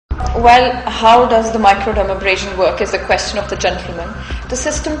Well, how does the microdermabrasion work is the question of the gentleman. The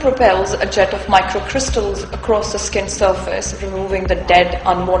system propels a jet of microcrystals across the skin surface, removing the dead,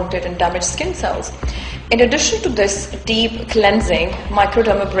 unwanted and damaged skin cells. In addition to this deep cleansing,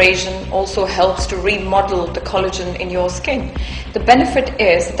 microdermabrasion also helps to remodel the collagen in your skin. The benefit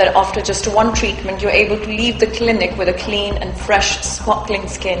is that after just one treatment, you're able to leave the clinic with a clean and fresh, sparkling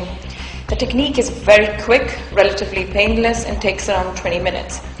skin. The technique is very quick, relatively painless, and takes around 20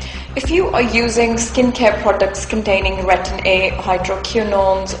 minutes. If you are using skincare products containing retin A,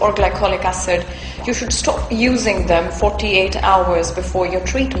 hydroquinones or glycolic acid, you should stop using them 48 hours before your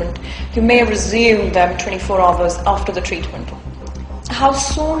treatment. You may resume them 24 hours after the treatment. How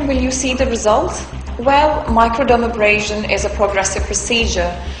soon will you see the results? Well, microdermabrasion is a progressive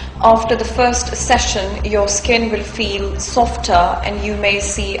procedure. After the first session, your skin will feel softer and you may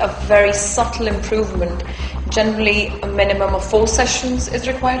see a very subtle improvement. Generally, a minimum of 4 sessions is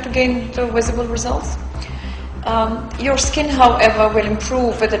required to gain the visible results. Your skin, however, will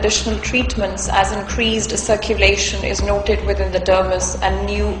improve with additional treatments as increased circulation is noted within the dermis and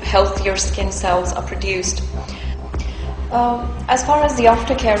new, healthier skin cells are produced. As far as the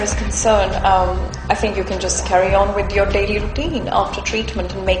aftercare is concerned, I think you can just carry on with your daily routine after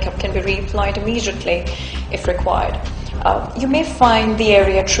treatment, and makeup can be reapplied immediately if required. You may find the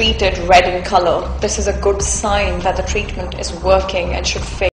area treated red in color. This is a good sign that the treatment is working and should fade.